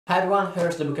Hi everyone,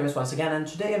 here's the Bookchemist once again, and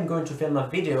today I'm going to film a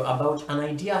video about an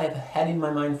idea I've had in my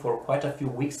mind for quite a few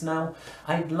weeks now.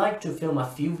 I'd like to film a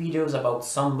few videos about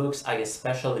some books I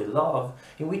especially love,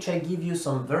 in which I give you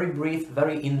some very brief,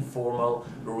 very informal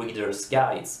reader's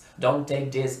guides. Don't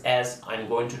take this as I'm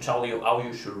going to tell you how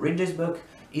you should read this book.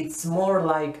 It's more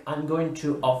like I'm going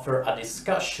to offer a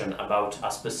discussion about a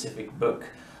specific book.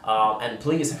 And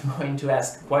please, I'm going to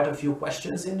ask quite a few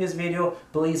questions in this video.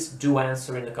 Please do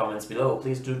answer in the comments below.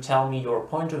 Please do tell me your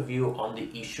point of view on the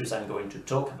issues I'm going to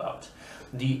talk about.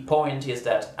 The point is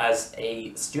that as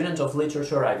a student of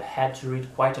literature, I've had to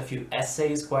read quite a few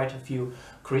essays, quite a few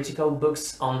critical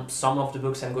books on some of the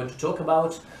books I'm going to talk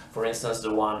about. For instance,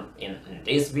 the one in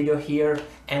this video here.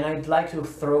 And I'd like to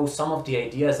throw some of the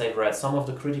ideas I've read, some of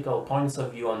the critical points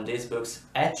of view on these books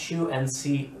at you and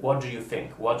see what do you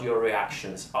think, what your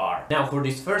reactions are. Now, for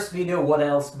this first video, what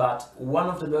else but one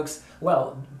of the books,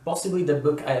 well, possibly the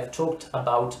book I have talked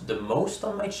about the most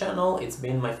on my channel. It's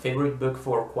been my favorite book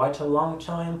for quite a long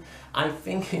time. I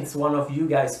think it's one of you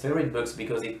guys' favorite books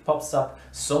because it pops up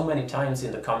so many times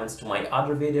in the comments to my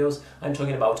other videos. I'm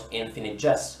talking about Infinite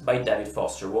Jest by David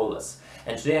Foster Wallace.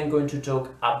 And today I'm going to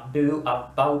talk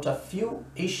about a few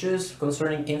issues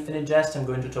concerning Infinite Jest. I'm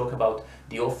going to talk about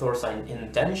the author's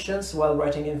intentions while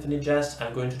writing Infinite Jest.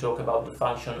 I'm going to talk about the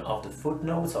function of the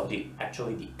footnotes, of the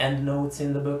endnotes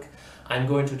in the book. I'm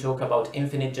going to talk about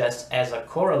Infinite Jest as a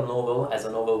choral novel, as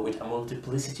a novel with a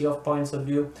multiplicity of points of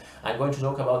view. I'm going to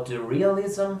talk about the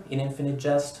realism in Infinite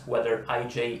Jest, whether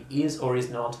IJ is or is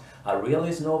not a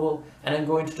realist novel, and I'm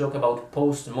going to talk about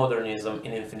postmodernism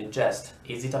in Infinite Jest.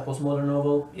 Is it a postmodern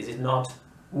novel? Is it not?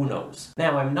 Who knows?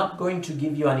 Now, I'm not going to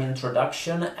give you an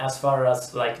introduction as far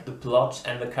as like the plot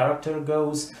and the character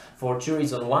goes for two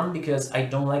reasons. One, because I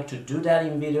don't like to do that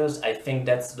in videos. I think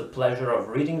that's the pleasure of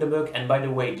reading the book. And by the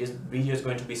way, this video is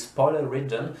going to be spoiler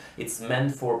ridden. It's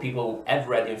meant for people who have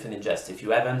read Infinite Jest. If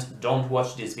you haven't, don't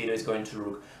watch this video. It's going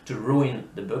to ruin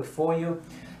the book for you.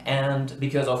 And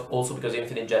because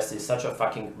Infinite Jest is such a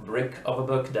fucking brick of a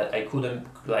book that I couldn't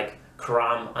like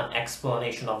cram an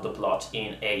explanation of the plot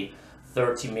in a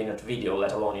 30-minute video,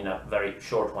 let alone in a very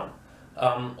short one.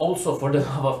 Also, for the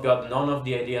love of God, none of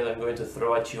the ideas I'm going to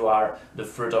throw at you are the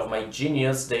fruit of my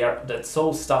genius. That's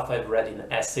all stuff I've read in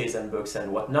essays and books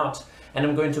and whatnot. And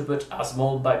I'm going to put a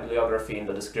small bibliography in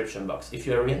the description box. If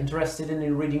you're interested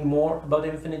in reading more about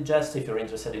Infinite Jest, if you're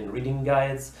interested in reading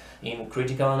guides, in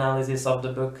critical analysis of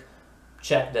the book,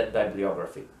 check that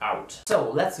bibliography out. So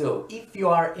let's go. If you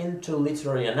are into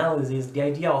literary analysis, the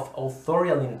idea of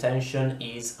authorial intention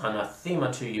is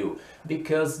anathema to you,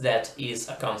 because that is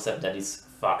a concept that is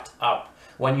fucked up.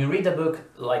 When you read a book,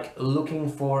 like looking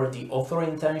for the author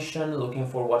intention, looking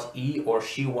for what he or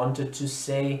she wanted to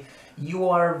say, you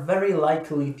are very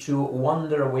likely to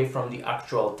wander away from the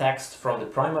actual text, from the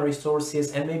primary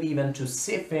sources, and maybe even to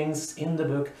see things in the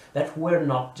book that were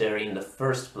not there in the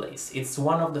first place. It's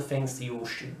one of the things you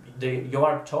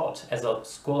are taught as a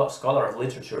scholar of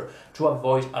literature to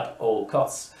avoid at all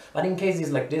costs. But in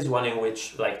cases like this one, in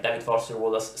which like David Foster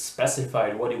Wallace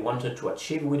specified what he wanted to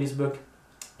achieve with his book,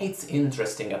 it's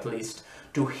interesting at least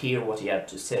to hear what he had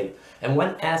to say. And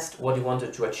when asked what he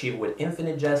wanted to achieve with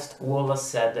Infinite Jest, Wallace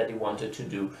said that he wanted to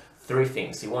do three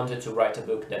things. He wanted to write a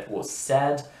book that was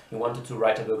sad, he wanted to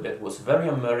write a book that was very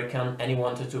American, and he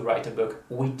wanted to write a book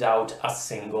without a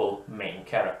single main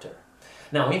character.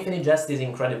 Now, Infinite Jest is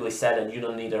incredibly sad, and you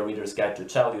don't need a reader's guide to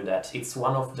tell you that. It's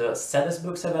one of the saddest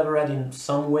books I've ever read in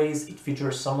some ways. It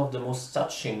features some of the most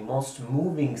touching, most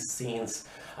moving scenes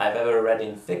I've ever read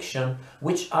in fiction,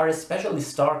 which are especially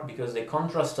stark because they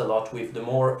contrast a lot with the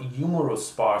more humorous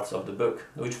parts of the book,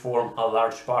 which form a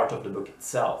large part of the book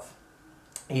itself.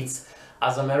 It's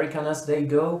as American as they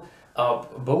go,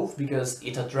 both because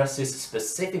it addresses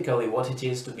specifically what it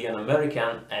is to be an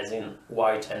American, as in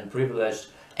white and privileged,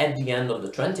 at the end of the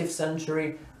 20th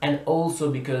century, and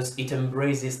also because it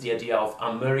embraces the idea of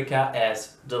America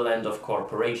as the land of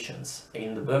corporations.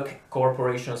 In the book,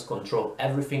 corporations control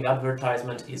everything.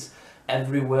 Advertisement is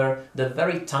everywhere. The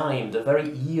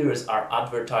very years are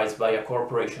advertised by a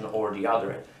corporation or the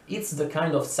other. It's the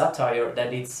kind of satire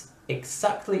that it's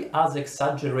exactly as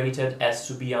exaggerated as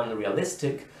to be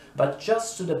unrealistic, but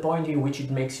just to the point in which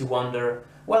it makes you wonder,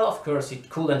 well, of course it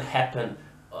couldn't happen,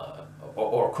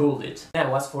 or could it?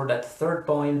 Now, as for that third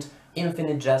point,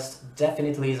 Infinite Jest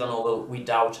definitely is a novel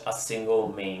without a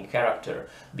single main character,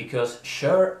 because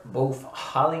sure, both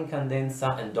Hal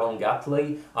Incandenza and Don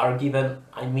Gately are given,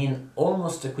 I mean,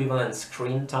 almost equivalent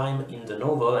screen time in the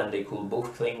novel, and they could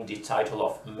both claim the title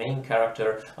of main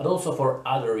character, but also for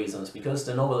other reasons, because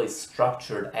the novel is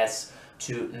structured as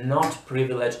to not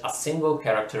privilege a single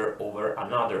character over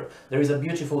another. There is a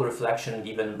beautiful reflection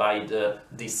given by the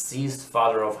deceased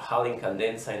father of Halin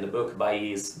Candenza in the book, by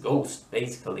his ghost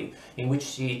basically, in which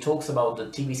he talks about the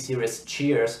TV series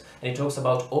Cheers, and he talks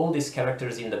about all these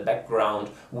characters in the background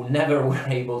who never were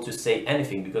able to say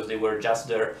anything because they were just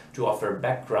there to offer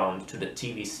background to the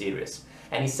TV series.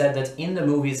 And he said that in the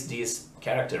movies, this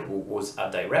character, who was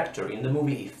a director, in the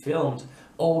movie he filmed,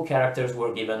 all characters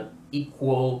were given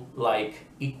equal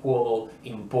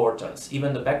importance.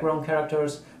 Even the background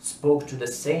characters spoke to the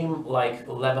same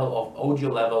level of audio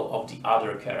level of the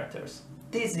other characters.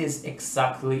 This is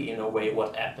exactly in a way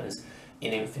what happens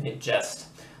in Infinite Jest.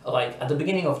 At the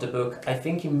beginning of the book, I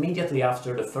think immediately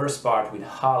after the first part with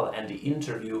Hal and the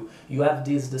interview, you have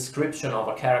this description of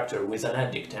a character who is an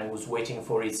addict and who's waiting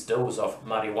for his dose of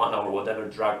marijuana or whatever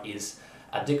drug is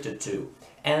addicted to.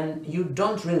 And you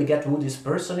don't really get who this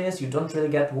person is, you don't really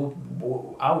get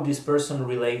how this person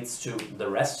relates to the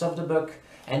rest of the book,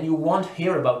 and you won't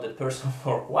hear about that person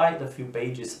for quite a few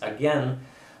pages again.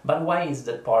 But why is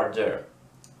that part there?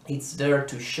 It's there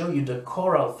to show you the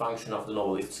choral function of the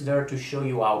novel. It's there to show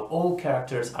you how all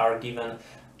characters are given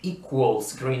equal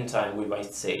screen time, we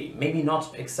might say. Maybe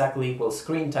not exactly equal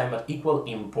screen time, but equal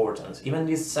importance. Even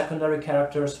these secondary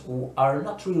characters, who are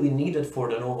not really needed for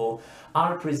the novel,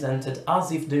 are presented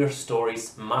as if their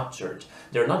stories mattered.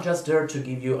 They're not just there to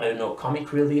give you, I don't know,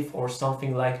 comic relief or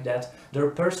something like that.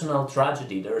 Their personal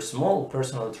tragedy, their small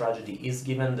personal tragedy, is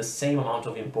given the same amount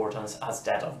of importance as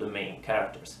that of the main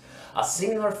characters. A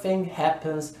similar thing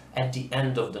happens at the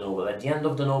end of the novel. At the end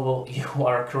of the novel, you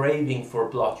are craving for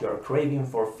plot, you are craving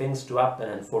for things to happen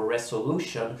and for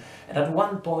resolution. And at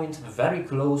one point, very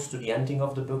close to the ending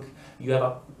of the book, you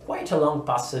have quite a long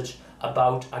passage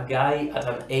about a guy at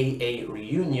an AA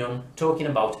reunion talking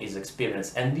about his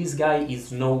experience. And this guy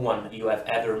is no one you have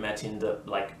ever met in the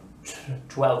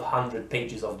 1200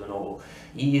 pages of the novel.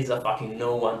 He is a fucking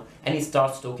no one, and he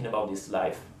starts talking about his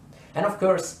life. And of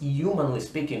course, humanly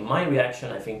speaking, my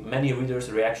reaction, I think many readers'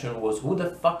 reaction was, who the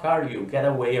fuck are you? Get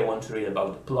away, I want to read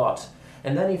about the plot.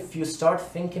 And then if you start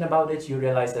thinking about it, you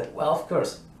realize that, well, of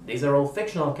course, these are all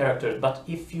fictional characters, but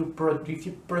if you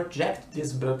project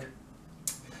this book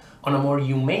on a more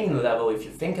humane level, if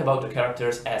you think about the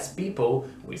characters as people,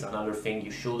 which is another thing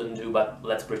you shouldn't do, but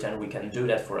let's pretend we can do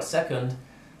that for a second,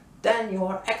 then you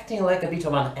are acting like a bit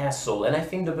of an asshole. And I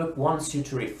think the book wants you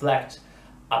to reflect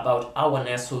about how an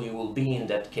asshole you will be in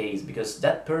that case, because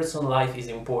that person's life is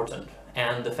important.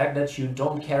 And the fact that you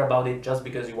don't care about it just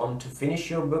because you want to finish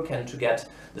your book and to get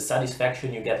the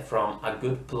satisfaction you get from a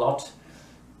good plot,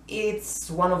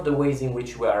 it's one of the ways in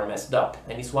which we are messed up,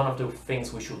 and it's one of the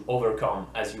things we should overcome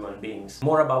as human beings.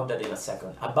 More about that in a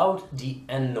second. About the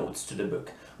endnotes to the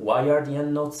book. Why are the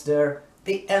endnotes there?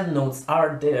 The endnotes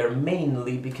are there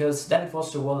mainly because David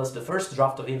Foster Wallace, the first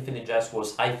draft of Infinite Jest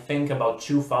was, I think, about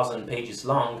 2000 pages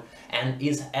long, and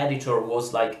his editor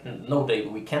was like, no Dave,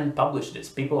 we can't publish this,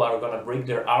 people are gonna break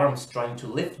their arms trying to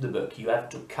lift the book, you have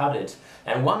to cut it.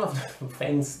 And one of the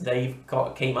things they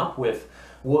came up with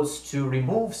was to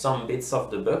remove some bits of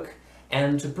the book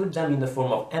and to put them in the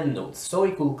form of endnotes, so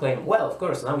he could claim, well, of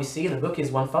course, now we see the book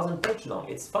is 1000 pages long,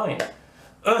 it's fine.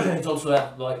 It also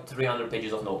has like 300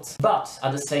 pages of notes. But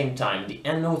at the same time, the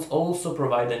endnotes also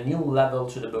provide a new level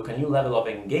to the book, a new level of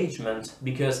engagement,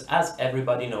 because as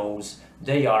everybody knows,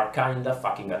 they are kinda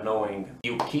fucking annoying.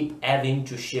 You keep having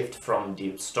to shift from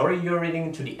the story you're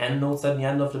reading to the endnotes at the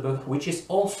end of the book, which is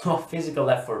also a physical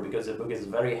effort because the book is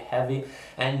very heavy,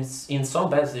 and in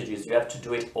some passages you have to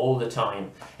do it all the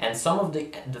time. And some of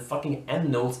the fucking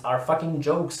endnotes are fucking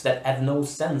jokes that have no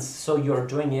sense, so you're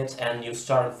doing it and you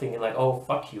start thinking like, oh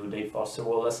fuck you, Dave Foster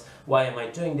Wallace, why am I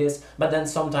doing this? But then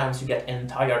sometimes you get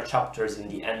entire chapters in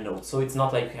the endnotes, so it's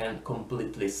not like you can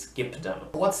completely skip them.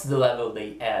 What's the level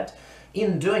they add?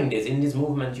 In doing this, in this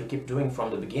movement you keep doing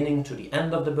from the beginning to the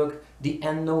end of the book, the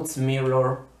endnotes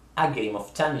mirror a game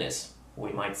of tennis,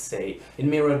 we might say. It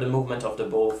mirrors the movement of the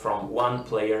ball from one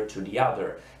player to the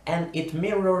other. And it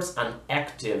mirrors an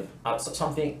active,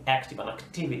 something active, an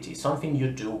activity, something you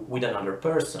do with another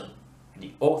person,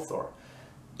 the author.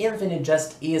 Infinite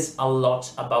Jest is a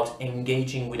lot about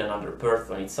engaging with another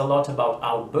person. It's a lot about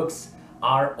how books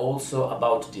are also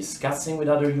about discussing with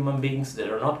other human beings.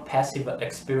 That are not passive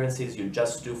experiences you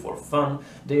just do for fun.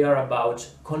 They are about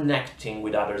connecting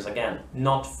with others again,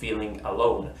 not feeling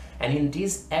alone. And in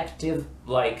this active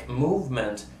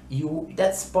movement,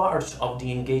 that's part of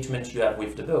the engagement you have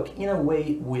with the book, in a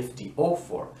way with the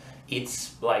author.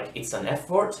 It's an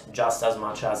effort just as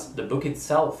much as the book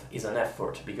itself is an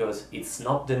effort, because it's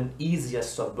not the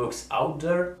easiest of books out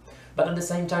there. But at the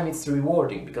same time it's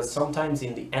rewarding, because sometimes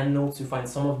in the endnotes you find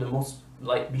some of the most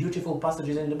like beautiful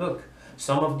passages in the book.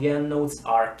 Some of the endnotes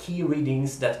are key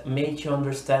readings that make you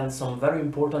understand some very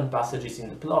important passages in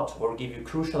the plot or give you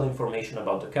crucial information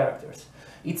about the characters.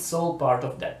 It's all part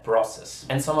of that process.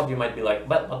 And some of you might be like,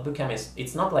 well, but Buchanan,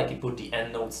 it's not like he put the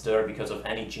endnotes there because of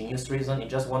any genius reason. He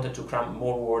just wanted to cram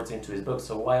more words into his book,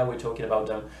 so why are we talking about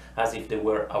them as if they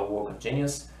were a work of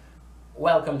genius?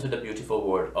 Welcome to the beautiful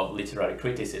world of literary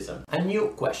criticism. A new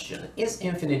question. Is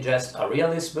Infinite Jest a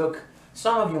realist book?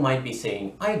 Some of you might be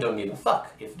saying, I don't give a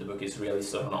fuck if the book is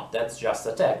realist or not, that's just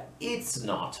a tag. It's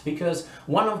not, because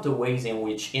one of the ways in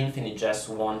which Infinite Jest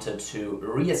wanted to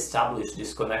re-establish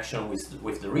this connection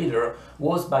with the reader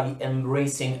was by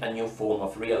embracing a new form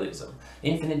of realism.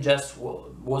 Infinite Jest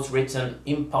was written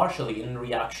impartially in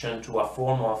reaction to a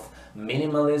form of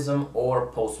minimalism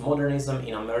or postmodernism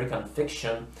in American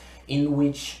fiction, in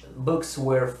which books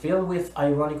were filled with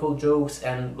ironical jokes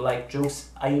and like jokes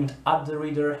aimed at the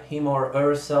reader, him or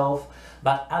herself,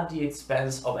 but at the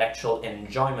expense of actual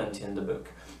enjoyment in the book.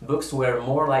 Books were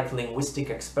more like linguistic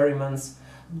experiments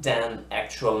than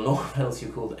actual novels you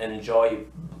could enjoy,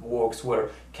 works where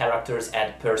characters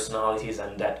add personalities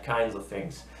and that kinds of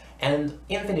things. And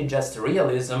Infinite Jest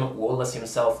realism, Wallace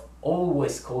himself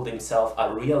always called himself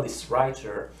a realist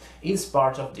writer, is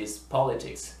part of this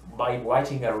politics. By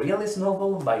writing a realist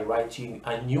novel, by writing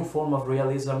a new form of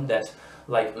realism that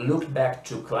like looked back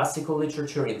to classical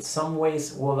literature in some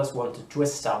ways, Wallace wanted to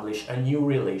establish a new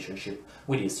relationship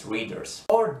with his readers.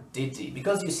 Or did he?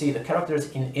 Because you see, the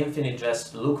characters in Infinite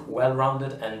Jest look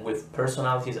well-rounded and with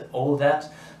personalities and all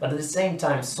that, but at the same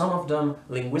time, some of them,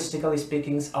 linguistically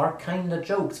speaking, are kinda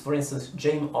jokes. For instance,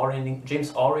 James Orin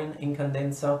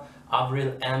Incandenza,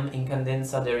 Avril M.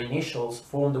 Incandenza, their initials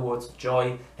form the words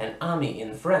joy and ami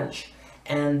in French.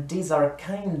 And these are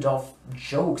kind of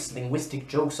jokes, linguistic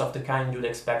jokes of the kind you'd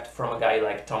expect from a guy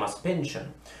like Thomas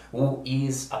Pynchon, who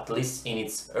is, at least in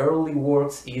its early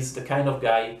works, is the kind of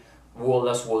guy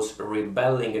Wallace was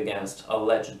rebelling against,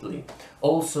 allegedly.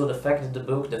 Also, the fact that the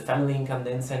book, the family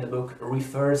incandenza in the book,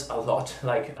 refers a lot,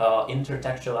 like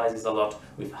intertextualizes a lot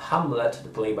with Hamlet, the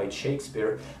play by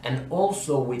Shakespeare, and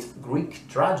also with Greek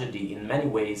tragedy in many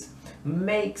ways,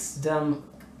 makes them,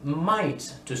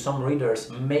 might, to some readers,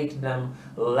 make them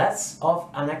less of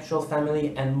an actual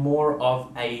family and more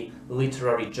of a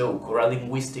literary joke or a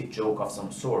linguistic joke of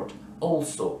some sort.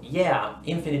 Also, yeah,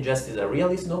 Infinite Jest is a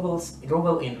realist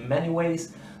novel in many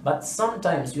ways, but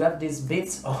sometimes you have these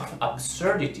bits of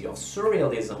absurdity, of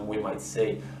surrealism, we might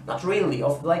say, not really,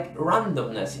 of like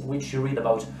randomness, in which you read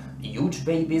about huge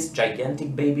babies,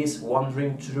 gigantic babies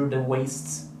wandering through the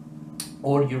wastes,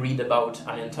 or you read about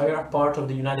an entire part of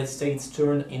the United States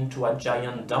turned into a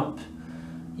giant dump.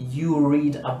 You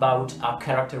read about a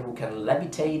character who can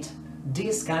levitate.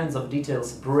 These kinds of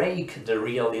details break the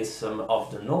realism of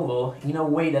the novel in a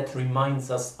way that reminds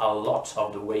us a lot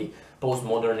of the way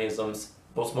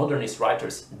postmodernist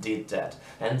writers did that.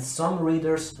 And some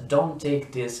readers don't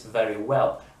take this very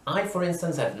well. I, for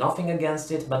instance, have nothing against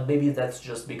it, but maybe that's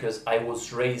just because I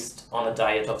was raised on a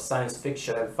diet of science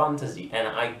fiction and fantasy, and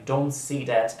I don't see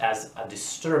that as a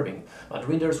disturbing. But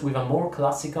readers with a more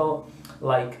classical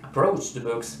approach to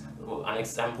books, an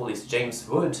example is James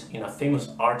Wood in a famous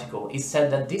article. He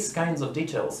said that these kinds of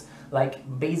details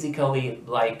basically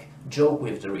joke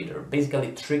with the reader,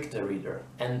 basically trick the reader,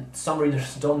 and some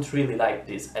readers don't really like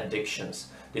these additions,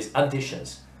 these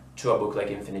additions to a book like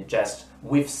Infinite Jest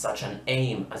with such an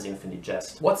aim as Infinite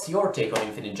Jest. What's your take on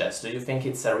Infinite Jest? Do you think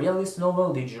it's a realist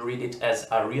novel? Did you read it as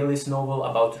a realist novel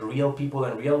about real people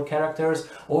and real characters,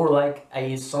 or like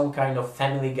some kind of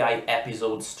Family Guy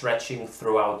episode stretching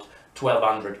throughout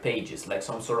 1200 pages, like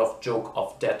some sort of joke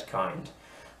of that kind?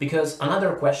 Because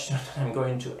another question I'm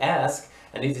going to ask,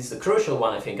 and this is the crucial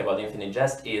one I think about Infinite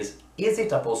Jest, is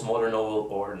it a postmodern novel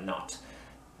or not?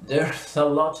 There's a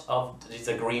lot of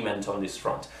disagreement on this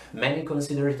front. Many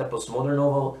consider it a postmodern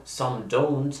novel, some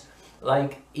don't.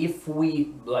 If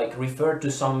we refer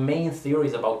to some main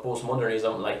theories about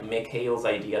postmodernism, like McHale's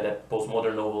idea that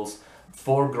postmodern novels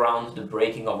foreground the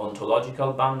breaking of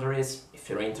ontological boundaries. If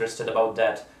you're interested about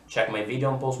that, check my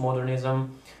video on postmodernism.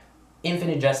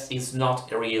 Infinite Jest is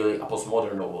not really a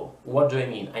postmodern novel. What do I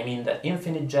mean? I mean that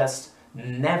Infinite Jest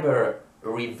never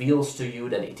reveals to you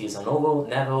that it is a novel,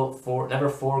 never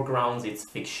foregrounds its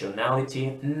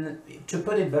fictionality, to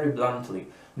put it very bluntly,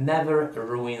 never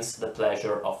ruins the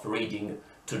pleasure of reading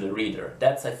to the reader.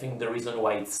 That's, I think, the reason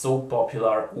why it's so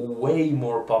popular, way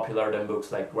more popular than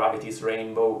books like Gravity's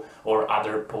Rainbow or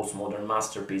other postmodern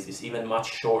masterpieces, even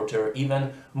much shorter,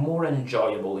 even more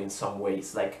enjoyable in some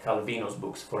ways, like Calvino's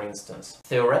books, for instance.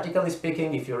 Theoretically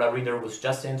speaking, if you're a reader who's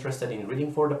just interested in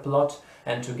reading for the plot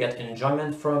and to get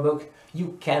enjoyment from a book,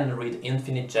 you can read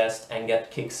Infinite Jest and get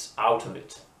kicks out of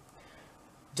it.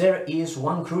 There is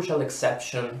one crucial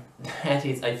exception that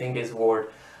is, I think, is worth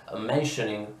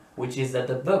mentioning, which is that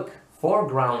the book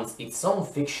foregrounds its own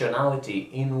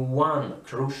fictionality in one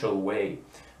crucial way,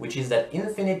 which is that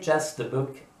Infinite Jest, the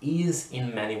book, is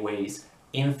in many ways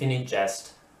Infinite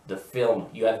Jest, the film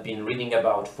you have been reading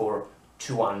about for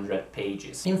 200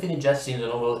 pages. Infinite Jest in the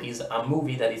novel is a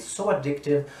movie that is so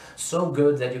addictive, so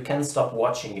good that you can't stop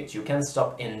watching it, you can't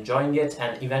stop enjoying it,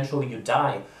 and eventually you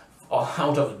die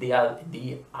out of the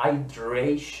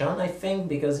dehydration, I think,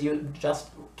 because you just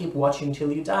keep watching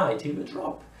till you die, till you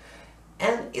drop.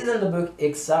 And isn't the book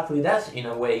exactly that in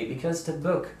a way? Because the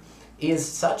book is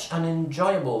such an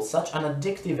enjoyable, such an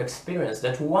addictive experience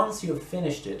that once you've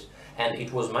finished it, and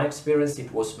it was my experience,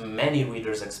 it was many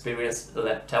readers' experience,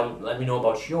 let me know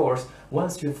about yours,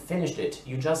 once you've finished it,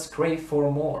 you just crave for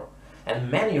more.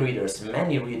 And many readers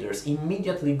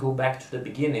immediately go back to the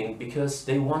beginning because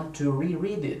they want to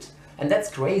reread it. And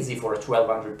that's crazy for a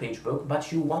 1200-page book,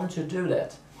 but you want to do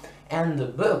that. And the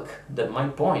book, my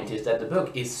point is that the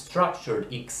book is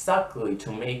structured exactly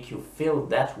to make you feel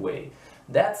that way.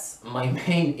 That's my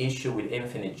main issue with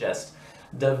Infinite Jest.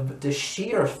 The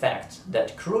sheer fact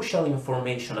that crucial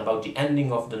information about the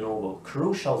ending of the novel,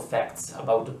 crucial facts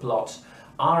about the plot,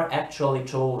 are actually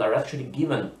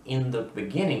given in the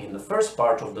beginning, in the first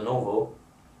part of the novel,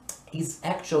 is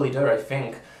actually there, I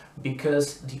think,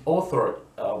 because the author,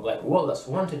 like Wallace,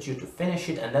 wanted you to finish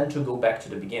it and then to go back to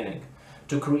the beginning,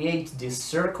 to create this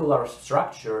circular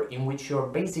structure in which you're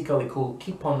basically could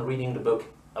keep on reading the book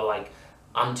like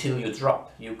until you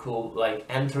drop. You could like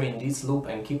enter in this loop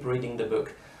and keep reading the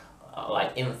book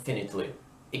like infinitely.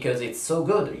 Because it's so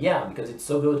good, yeah, because it's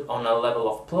so good on a level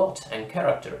of plot and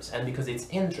characters, and because it's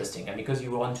interesting, and because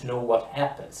you want to know what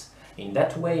happens. In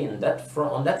that way, on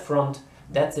that front,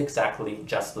 that's exactly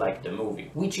just like the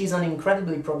movie. Which is an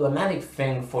incredibly problematic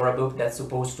thing for a book that's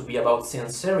supposed to be about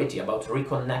sincerity, about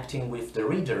reconnecting with the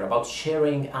reader, about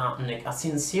sharing a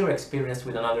sincere experience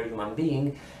with another human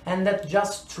being, and that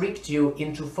just tricked you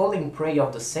into falling prey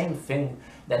of the same thing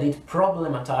that it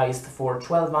problematized for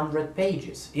 1200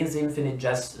 pages. Is Infinite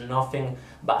Jest nothing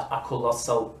but a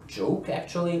colossal joke,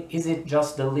 actually? Is it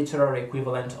just the literary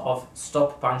equivalent of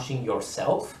stop punching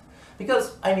yourself?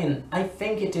 Because, I mean, I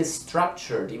think it is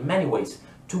structured in many ways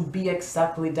to be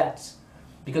exactly that.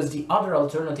 Because the other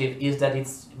alternative is that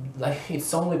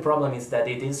its only problem is that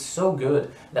it is so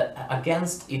good that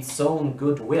against its own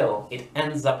goodwill, it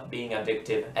ends up being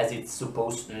addictive as it's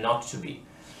supposed not to be.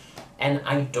 And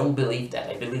I don't believe that.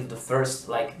 I believe the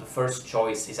first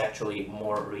choice is actually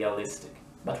more realistic.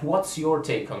 But what's your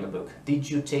take on the book? Did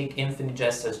you take Infinite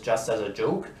Jest as just as a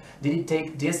joke? Did it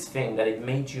take this thing that it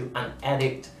made you an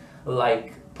addict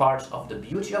like part of the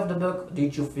beauty of the book?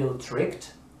 Did you feel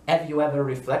tricked? Have you ever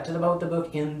reflected about the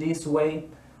book in this way?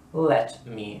 Let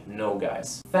me know,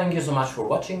 guys. Thank you so much for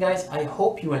watching, guys. I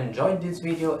hope you enjoyed this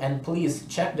video, and please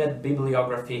check that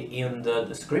bibliography in the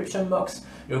description box.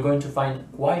 You're going to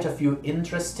find quite a few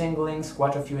interesting links,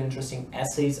 quite a few interesting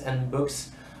essays and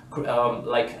books.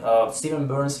 Stephen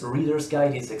Burns' Reader's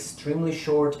Guide is extremely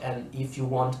short, and if you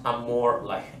want a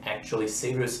more actually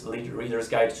serious reader's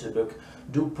guide to the book,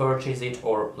 do purchase it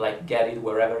or get it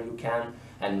wherever you can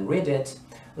and read it.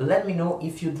 Let me know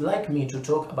if you'd like me to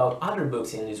talk about other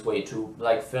books in this way, to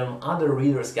film other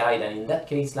reader's guide, and in that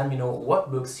case let me know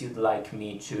what books you'd like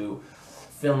me to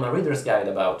film a reader's guide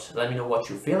about. Let me know what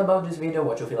you feel about this video,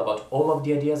 what you feel about all of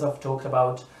the ideas I've talked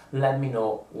about. Let me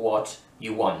know what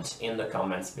you want in the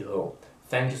comments below.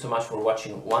 Thank you so much for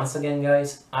watching once again,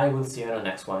 guys. I will see you in the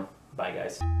next one. Bye,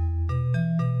 guys.